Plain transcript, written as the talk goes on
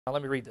Now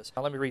let me read this.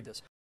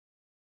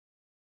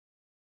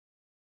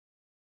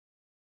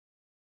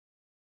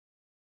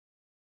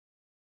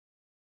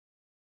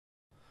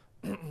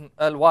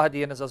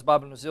 Al-Wahdi and his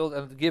Asbab al-Nuzul,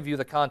 and to give you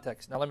the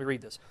context. Now let me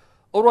read this.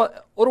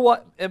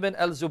 Urwa ibn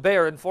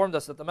al-Zubayr informed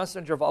us that the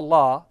Messenger of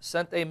Allah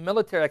sent a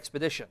military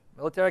expedition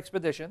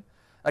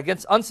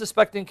against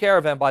unsuspecting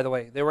caravan, by the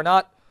way. They were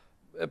not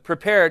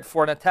prepared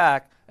for an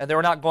attack, and they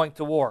were not going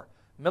to war.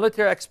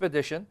 Military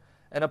expedition,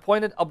 and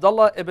appointed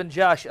Abdullah ibn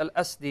Jash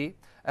al-Asdi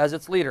as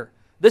its leader.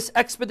 This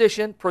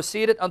expedition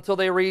proceeded until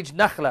they reached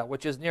Nakhla,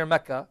 which is near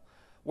Mecca,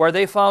 where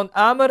they found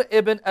Amr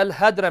ibn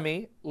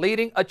al-Hadrami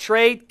leading a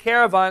trade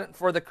caravan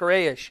for the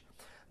Quraysh.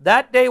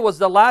 That day was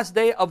the last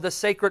day of the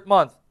sacred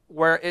month,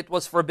 where it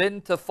was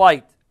forbidden to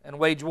fight and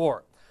wage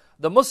war.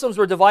 The Muslims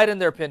were divided in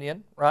their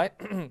opinion, right?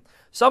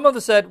 Some of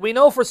them said, we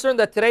know for certain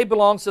that today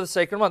belongs to the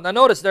sacred month. Now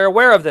notice, they're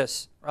aware of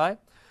this, right?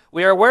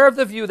 We are aware of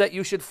the view that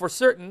you should for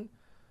certain,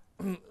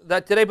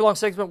 that today belongs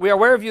to the sacred month. We are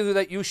aware of you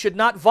that you should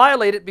not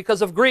violate it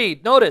because of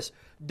greed. Notice,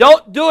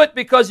 don't do it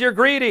because you're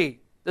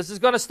greedy. This is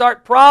going to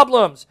start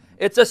problems.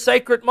 It's a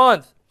sacred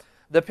month.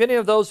 The opinion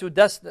of those who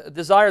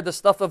desire the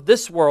stuff of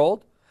this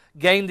world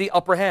gained the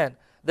upper hand.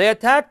 They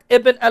attacked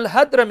Ibn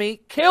al-Hadrami,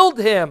 killed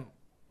him.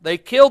 They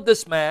killed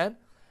this man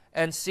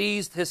and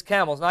seized his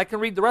camels. Now I can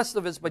read the rest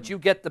of this, but you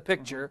get the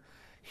picture.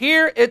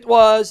 Here it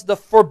was the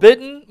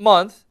forbidden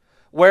month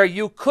where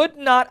you could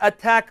not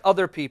attack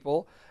other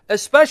people,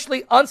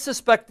 especially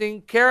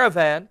unsuspecting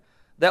caravan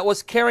that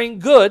was carrying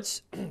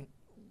goods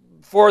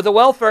for the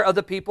welfare of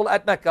the people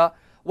at Mecca.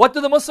 What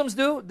do the Muslims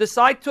do?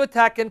 Decide to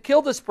attack and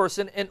kill this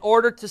person in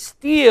order to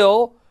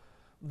steal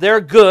their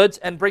goods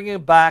and bring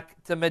them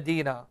back to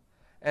Medina.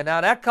 And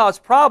now that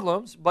caused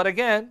problems, but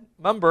again,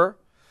 remember,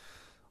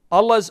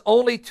 Allah is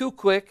only too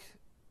quick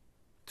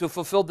to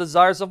fulfill the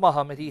desires of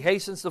Muhammad. He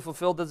hastens to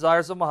fulfill the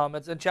desires of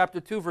Muhammad. And chapter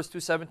 2, verse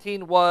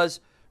 217 was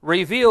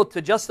revealed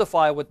to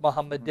justify what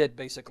Muhammad did,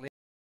 basically.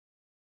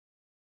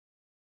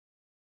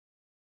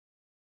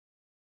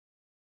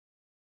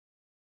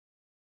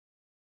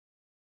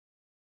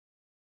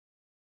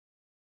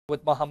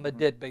 What Muhammad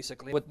did,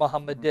 basically.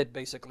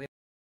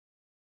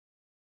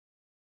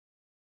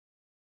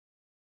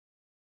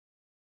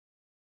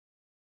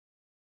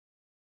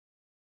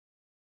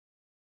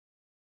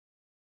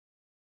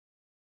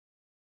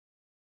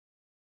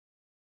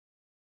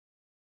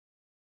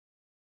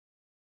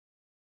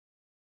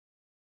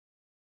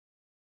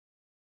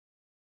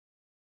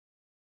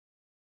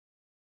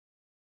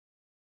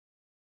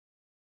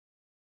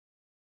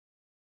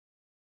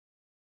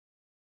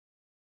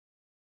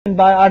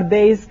 By our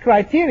base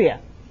criteria,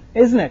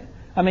 isn't it?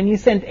 I mean, you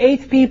sent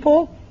 8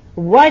 people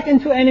right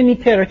into enemy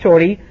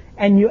territory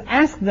and you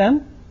ask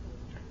them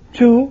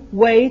to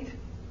wait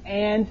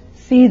and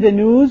see the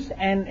news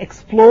and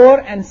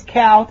explore and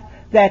scout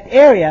that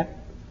area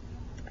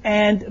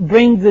and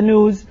bring the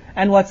news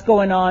and what's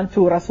going on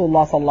to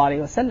Rasulullah sallallahu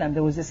alaihi wasallam.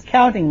 There was a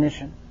scouting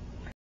mission.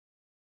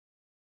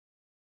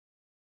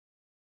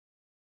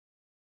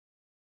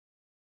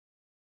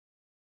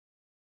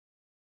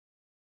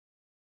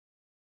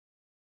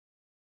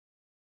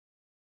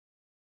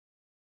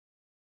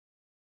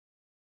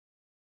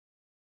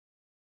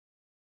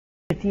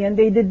 And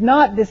they did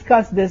not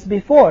discuss this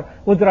before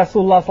with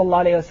Rasulullah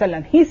sallallahu alaihi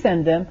wasallam. He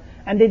sent them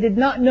and they did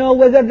not know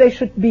whether they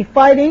should be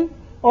fighting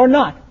or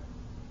not.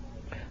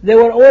 They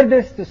were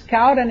orders to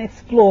scout and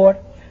explore,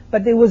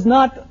 but it was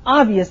not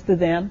obvious to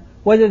them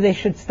whether they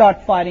should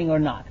start fighting or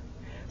not.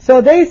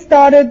 So they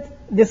started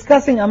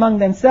discussing among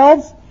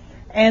themselves,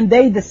 and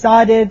they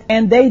decided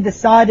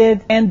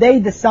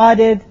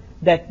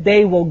that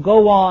they will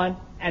go on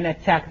and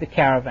attack the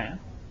caravan.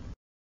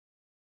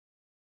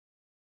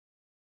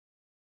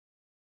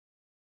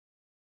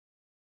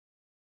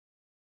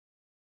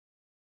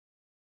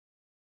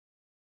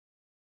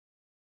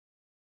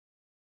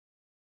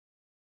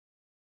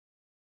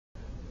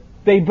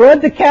 They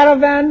brought the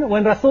caravan.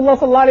 When Rasulullah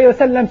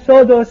ﷺ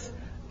saw those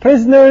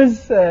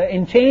prisoners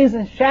in chains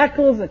and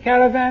shackles, the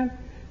caravan,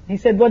 he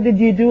said, what did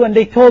you do? And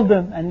they told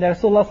them. And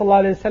Rasulullah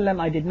ﷺ,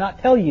 I did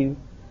not tell you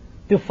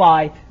to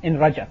fight in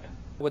Rajab.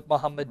 What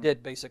Muhammad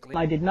did, basically.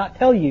 I did not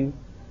tell you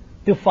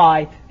to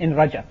fight in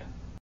Rajab.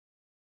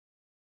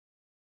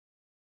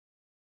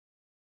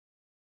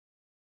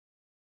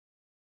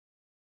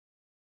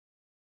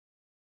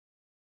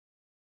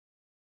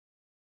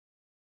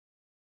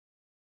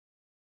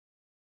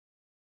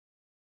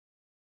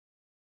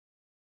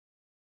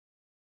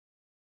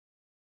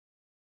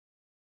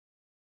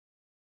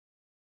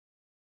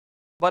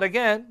 But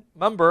again,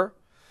 remember,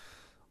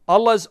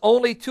 Allah is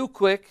only too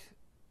quick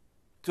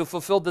to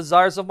fulfill the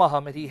desires of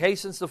Muhammad. He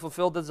hastens to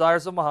fulfill the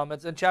desires of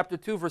Muhammad. And chapter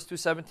 2, verse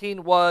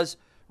 217 was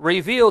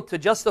revealed to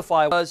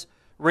justify.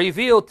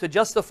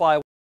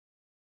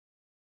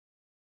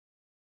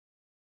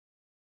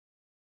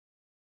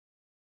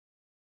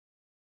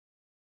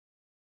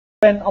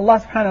 When Allah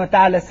subhanahu wa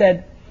ta'ala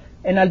said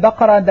in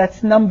Al-Baqarah,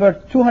 that's number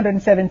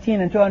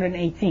 217 and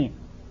 218.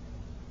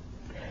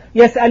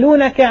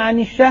 يَسْأَلُونَكَ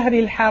عَنِ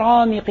الشَّهْرِ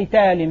الْحَرَامِ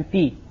قِتَالٍ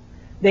فِيهِ.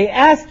 They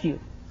ask you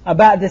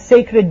about the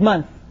sacred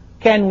month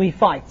can we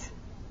fight?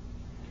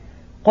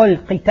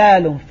 قُلْ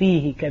قِتَالٌ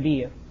فِيهِ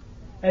كَبِيرٌ.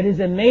 It is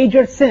a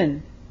major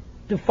sin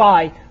to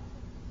fight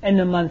in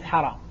the month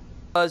haram.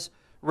 Was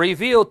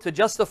revealed to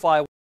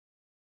justify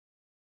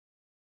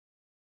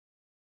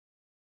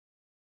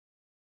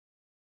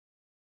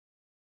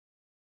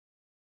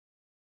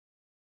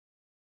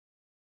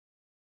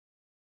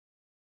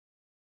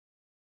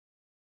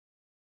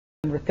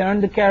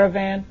returned the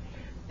caravan,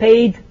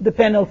 paid the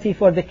penalty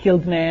for the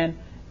killed man,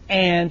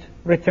 and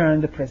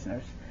returned the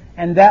prisoners.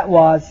 And that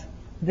was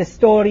the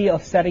story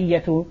of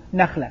Sariyatu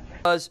Nakhla.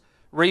 Was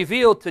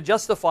revealed to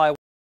justify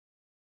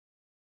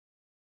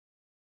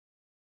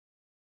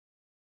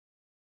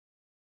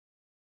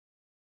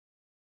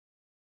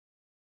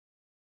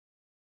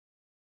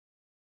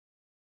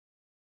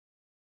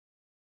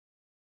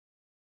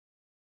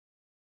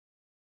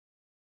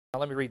Now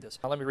let me read this.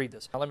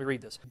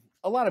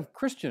 A lot of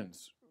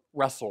Christians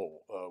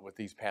wrestle with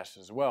these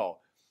passages as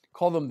well.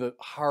 Call them the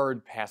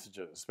hard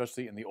passages,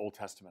 especially in the Old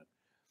Testament.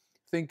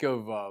 Think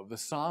of the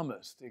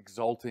psalmist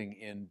exulting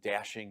in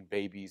dashing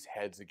babies'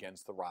 heads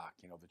against the rock,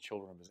 the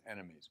children of his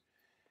enemies.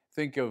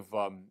 Think of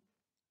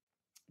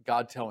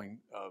God telling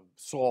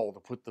Saul to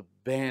put the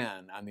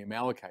ban on the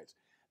Amalekites.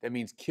 That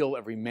means kill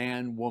every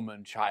man,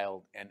 woman,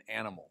 child, and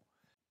animal.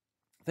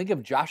 Think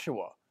of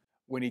Joshua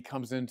when he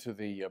comes into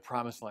the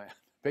promised land,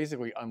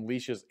 basically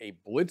unleashes a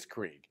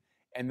blitzkrieg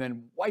and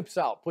then wipes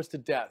out, puts to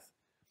death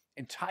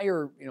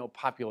entire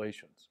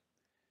populations.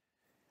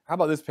 How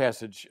about this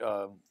passage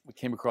we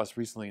came across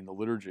recently in the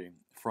liturgy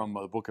from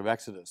the book of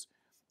Exodus,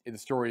 in the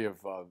story of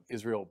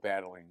Israel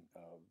battling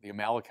the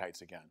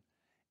Amalekites again,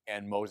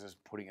 and Moses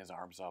putting his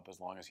arms up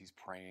as long as he's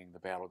praying, the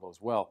battle goes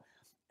well.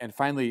 And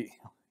finally,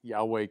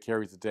 Yahweh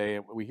carries the day.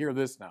 We hear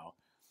this now.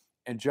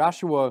 And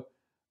Joshua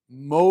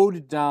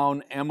mowed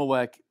down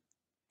Amalek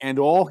and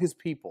all his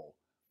people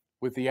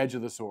with the edge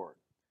of the sword.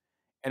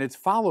 And it's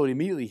followed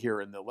immediately here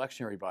in the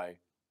lectionary by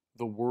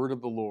the word of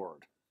the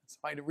Lord. So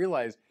I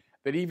realize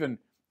that even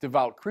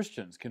devout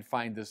Christians can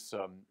find this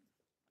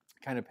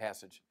kind of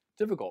passage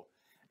difficult.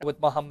 what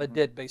Muhammad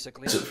did,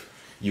 basically.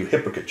 You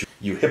hypocrite,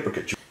 you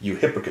hypocrite, you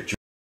hypocrite.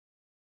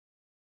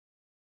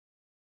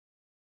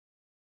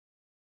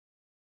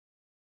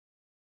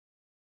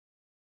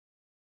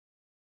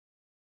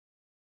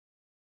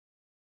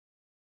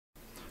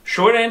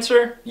 Short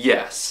answer,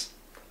 yes.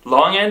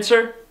 Long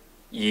answer,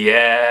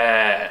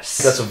 yes.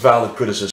 That's a valid criticism.